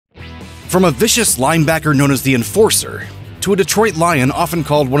From a vicious linebacker known as the Enforcer, to a Detroit Lion often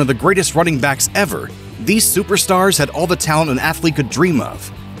called one of the greatest running backs ever, these superstars had all the talent an athlete could dream of.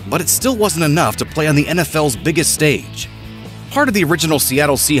 But it still wasn't enough to play on the NFL's biggest stage. Part of the original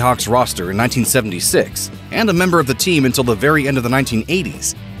Seattle Seahawks roster in 1976, and a member of the team until the very end of the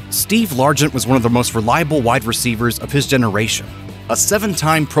 1980s, Steve Largent was one of the most reliable wide receivers of his generation. A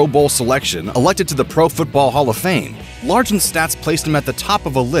 7-time Pro Bowl selection elected to the Pro Football Hall of Fame, Largent's stats placed him at the top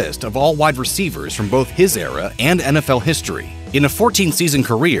of a list of all wide receivers from both his era and NFL history. In a 14-season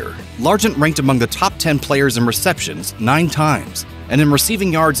career, Largent ranked among the top 10 players in receptions 9 times, and in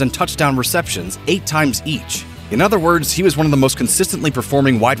receiving yards and touchdown receptions 8 times each. In other words, he was one of the most consistently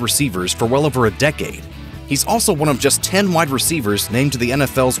performing wide receivers for well over a decade. He's also one of just 10 wide receivers named to the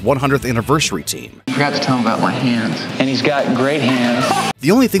NFL's 100th anniversary team. I forgot to tell him about my hands. And he's got great hands.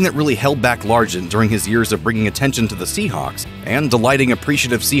 The only thing that really held back Largent during his years of bringing attention to the Seahawks and delighting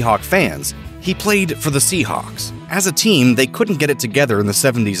appreciative Seahawk fans, he played for the Seahawks. As a team, they couldn't get it together in the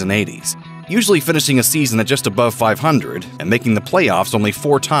 70s and 80s, usually finishing a season at just above 500 and making the playoffs only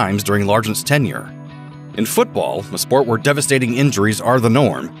 4 times during Largent's tenure. In football, a sport where devastating injuries are the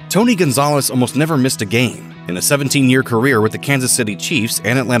norm, Tony Gonzalez almost never missed a game. In a 17-year career with the Kansas City Chiefs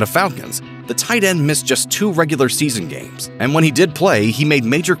and Atlanta Falcons, the tight end missed just 2 regular season games, and when he did play, he made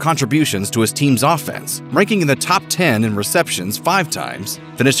major contributions to his team's offense, ranking in the top 10 in receptions 5 times,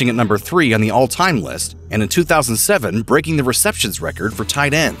 finishing at number 3 on the all-time list, and in 2007 breaking the receptions record for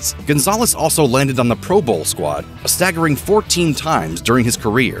tight ends. Gonzalez also landed on the Pro Bowl squad a staggering 14 times during his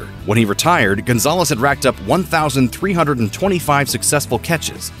career. When he retired, Gonzalez had racked up 1,325 successful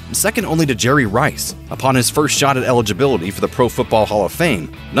catches, second only to Jerry Rice. Upon his first shot at eligibility for the Pro Football Hall of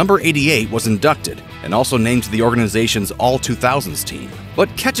Fame, number 88 was inducted and also named to the organization's All-2000s team.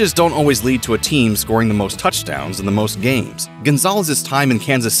 But catches don't always lead to a team scoring the most touchdowns in the most games. Gonzalez's time in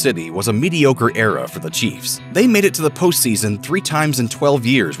Kansas City was a mediocre era for the Chiefs. They made it to the postseason 3 times in 12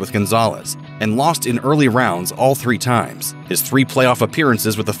 years with Gonzalez and lost in early rounds all 3 times. His 3 playoff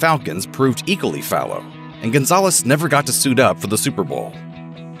appearances with the Falcons proved equally fallow, and Gonzalez never got to suit up for the Super Bowl.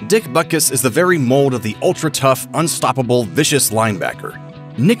 Dick Butkus is the very mold of the ultra-tough, unstoppable, vicious linebacker.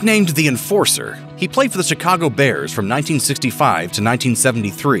 Nicknamed the Enforcer, he played for the Chicago Bears from 1965 to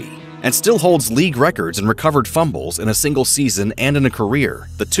 1973 and still holds league records in recovered fumbles in a single season and in a career.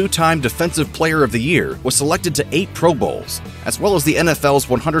 The 2-time Defensive Player of the Year was selected to 8 Pro Bowls, as well as the NFL's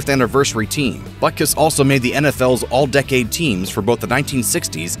 100th anniversary team. Butkus also made the NFL's all-decade teams for both the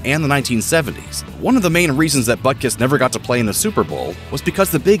 1960s and the 1970s. One of the main reasons that Butkus never got to play in a Super Bowl was because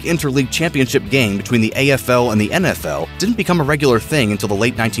the big interleague championship game between the AFL and the NFL didn't become a regular thing until the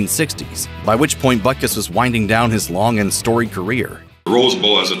late 1960s, by which point Butkus was winding down his long and storied career. The Rose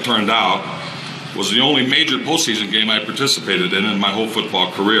Bowl, as it turned out, was the only major postseason game I participated in my whole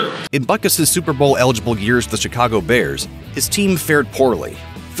football career. In Butkus' Super Bowl-eligible years with the Chicago Bears, his team fared poorly,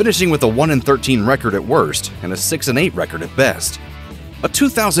 finishing with a 1-13 record at worst and a 6-8 record at best. A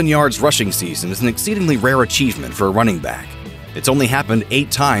 2,000 yards rushing season is an exceedingly rare achievement for a running back. It's only happened 8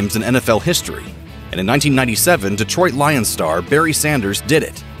 times in NFL history, and in 1997, Detroit Lions star Barry Sanders did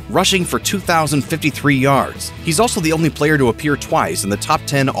it, rushing for 2,053 yards. He's also the only player to appear twice in the top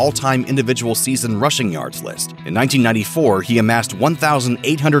 10 all-time individual season rushing yards list. In 1994, he amassed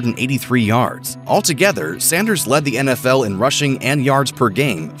 1,883 yards. Altogether, Sanders led the NFL in rushing and yards per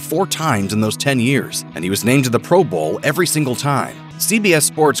game 4 times in those 10 years, and he was named to the Pro Bowl every single time. CBS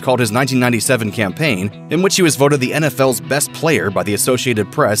Sports called his 1997 campaign, in which he was voted the NFL's best player by the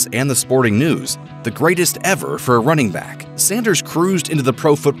Associated Press and the Sporting News, the greatest ever for a running back. Sanders cruised into the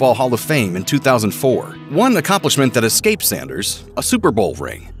Pro Football Hall of Fame in 2004. One accomplishment that escaped Sanders, a Super Bowl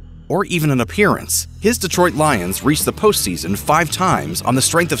ring, or even an appearance. His Detroit Lions reached the postseason 5 times on the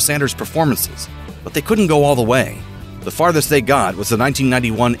strength of Sanders' performances, but they couldn't go all the way. The farthest they got was the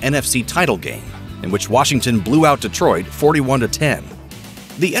 1991 NFC title game, in which Washington blew out Detroit 41-10.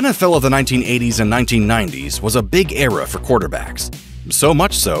 The NFL of the 1980s and 1990s was a big era for quarterbacks. So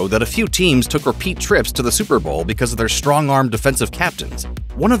much so that a few teams took repeat trips to the Super Bowl because of their strong-arm defensive captains.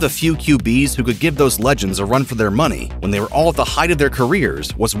 One of the few QBs who could give those legends a run for their money when they were all at the height of their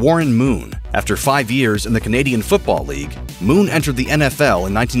careers was Warren Moon. After 5 years in the Canadian Football League, Moon entered the NFL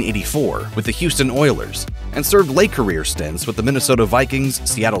in 1984 with the Houston Oilers and served late career stints with the Minnesota Vikings,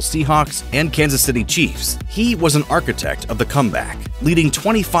 Seattle Seahawks, and Kansas City Chiefs. He was an architect of the comeback, leading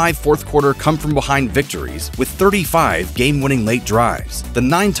 25 fourth-quarter come-from-behind victories with 35 game-winning late drives. The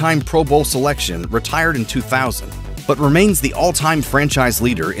 9-time Pro Bowl selection retired in 2000, but remains the all-time franchise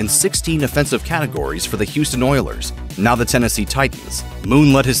leader in 16 offensive categories for the Houston Oilers, now the Tennessee Titans.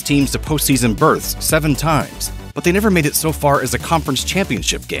 Moon led his teams to postseason berths 7 times, but they never made it so far as a conference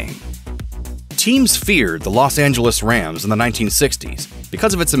championship game. Teams feared the Los Angeles Rams in the 1960s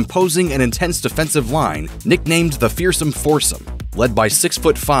because of its imposing and intense defensive line, nicknamed the Fearsome Foursome, led by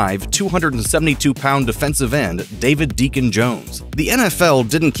 6'5", 272-pound defensive end David Deacon Jones. The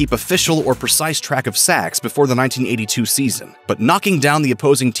NFL didn't keep official or precise track of sacks before the 1982 season, but knocking down the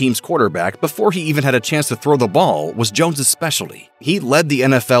opposing team's quarterback before he even had a chance to throw the ball was Jones's specialty. He led the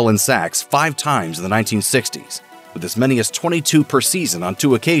NFL in sacks 5 times in the 1960s, with as many as 22 per season on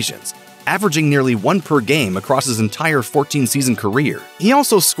 2 occasions, averaging nearly 1 per game across his entire 14-season career. He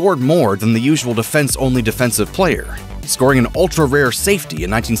also scored more than the usual defense-only defensive player, scoring an ultra-rare safety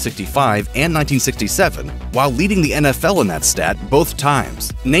in 1965 and 1967, while leading the NFL in that stat both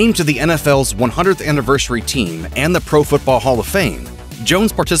times. Named to the NFL's 100th anniversary team and the Pro Football Hall of Fame,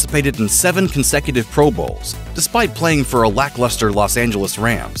 Jones participated in 7 consecutive Pro Bowls, despite playing for a lackluster Los Angeles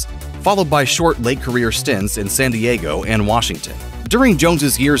Rams, followed by short late-career stints in San Diego and Washington. During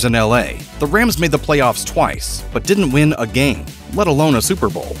Jones's years in LA, the Rams made the playoffs twice, but didn't win a game, let alone a Super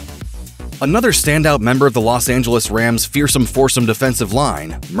Bowl. Another standout member of the Los Angeles Rams' fearsome foursome defensive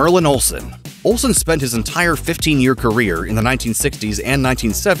line, Merlin Olsen. Olsen spent his entire 15-year career in the 1960s and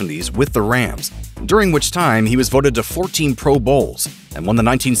 1970s with the Rams, during which time he was voted to 14 Pro Bowls and won the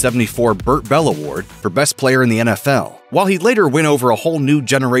 1974 Burt Bell Award for Best Player in the NFL, while he'd later win over a whole new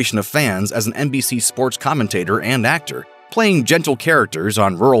generation of fans as an NBC sports commentator and actor, playing gentle characters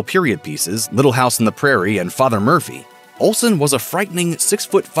on rural period pieces Little House on the Prairie and Father Murphy. Olsen was a frightening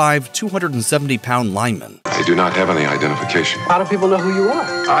 6'5", 270-pound lineman. I do not have any identification. How do people know who you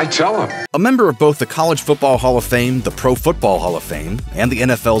are? I tell them. A member of both the College Football Hall of Fame, the Pro Football Hall of Fame, and the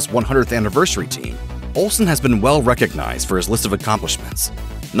NFL's 100th anniversary team, Olsen has been well recognized for his list of accomplishments.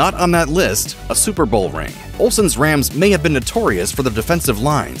 Not on that list, a Super Bowl ring. Olsen's Rams may have been notorious for their defensive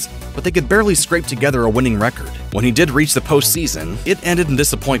lines, but they could barely scrape together a winning record. When he did reach the postseason, it ended in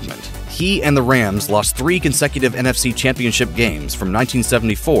disappointment. He and the Rams lost 3 consecutive NFC Championship games from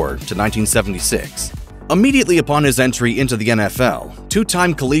 1974 to 1976. Immediately upon his entry into the NFL,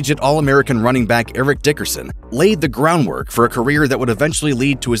 2-time collegiate All-American running back Eric Dickerson laid the groundwork for a career that would eventually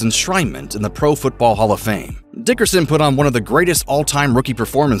lead to his enshrinement in the Pro Football Hall of Fame. Dickerson put on one of the greatest all-time rookie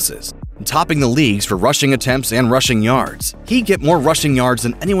performances, topping the leagues for rushing attempts and rushing yards. He'd get more rushing yards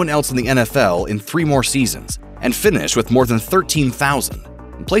than anyone else in the NFL in 3 more seasons, and finish with more than 13,000.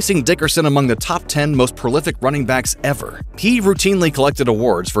 Placing Dickerson among the top 10 most prolific running backs ever. He routinely collected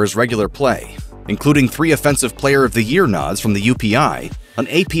awards for his regular play, including 3 Offensive Player of the Year nods from the UPI, an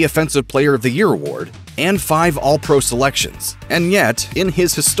AP Offensive Player of the Year award, and 5 All-Pro selections. And yet, in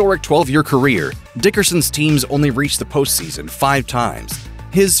his historic 12-year career, Dickerson's teams only reached the postseason 5 times.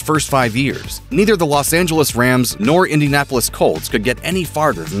 His first 5 years, neither the Los Angeles Rams nor Indianapolis Colts could get any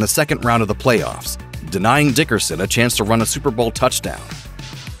farther than the second round of the playoffs, denying Dickerson a chance to run a Super Bowl touchdown.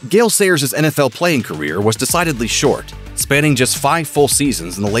 Gale Sayers' NFL playing career was decidedly short, spanning just 5 full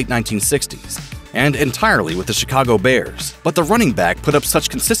seasons in the late 1960s, and entirely with the Chicago Bears. But the running back put up such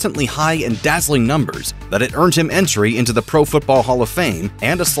consistently high and dazzling numbers that it earned him entry into the Pro Football Hall of Fame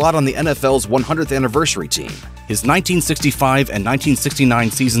and a slot on the NFL's 100th anniversary team. His 1965 and 1969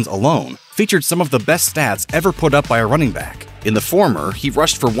 seasons alone featured some of the best stats ever put up by a running back. In the former, he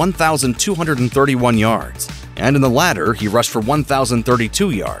rushed for 1,231 yards, and in the latter, he rushed for 1,032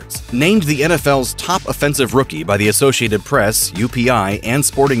 yards. Named the NFL's top offensive rookie by the Associated Press, UPI, and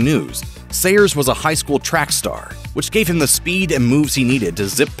Sporting News, Sayers was a high school track star, which gave him the speed and moves he needed to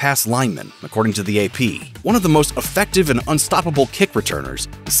zip past linemen, according to the AP. One of the most effective and unstoppable kick returners,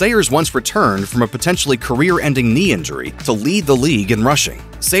 Sayers once returned from a potentially career-ending knee injury to lead the league in rushing.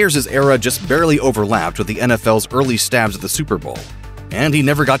 Sayers' era just barely overlapped with the NFL's early stabs at the Super Bowl, and he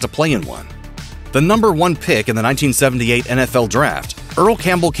never got to play in one. The number 1 pick in the 1978 NFL Draft, Earl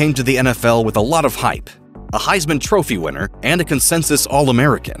Campbell came to the NFL with a lot of hype. A Heisman Trophy winner, and a consensus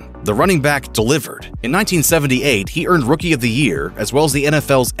All-American. The running back delivered. In 1978, he earned Rookie of the Year, as well as the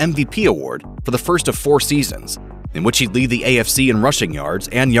NFL's MVP award for the first of 4 seasons, in which he'd lead the AFC in rushing yards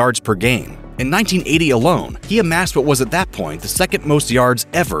and yards per game. In 1980 alone, he amassed what was at that point the second most yards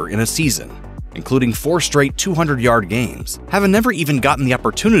ever in a season, including 4 straight 200-yard games. Having never even gotten the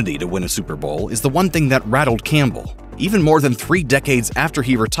opportunity to win a Super Bowl is the one thing that rattled Campbell. Even more than 3 decades after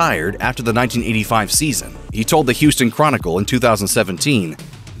he retired after the 1985 season, he told the Houston Chronicle in 2017,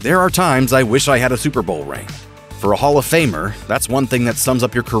 "There are times I wish I had a Super Bowl ring. For a Hall of Famer, that's one thing that sums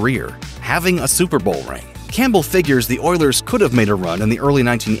up your career, having a Super Bowl ring." Campbell figures the Oilers could have made a run in the early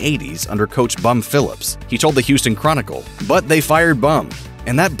 1980s under coach Bum Phillips. He told the Houston Chronicle, "But they fired Bum,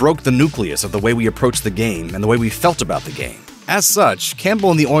 and that broke the nucleus of the way we approached the game and the way we felt about the game." As such,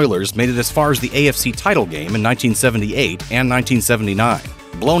 Campbell and the Oilers made it as far as the AFC title game in 1978 and 1979.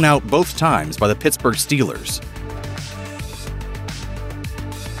 blown out both times by the Pittsburgh Steelers.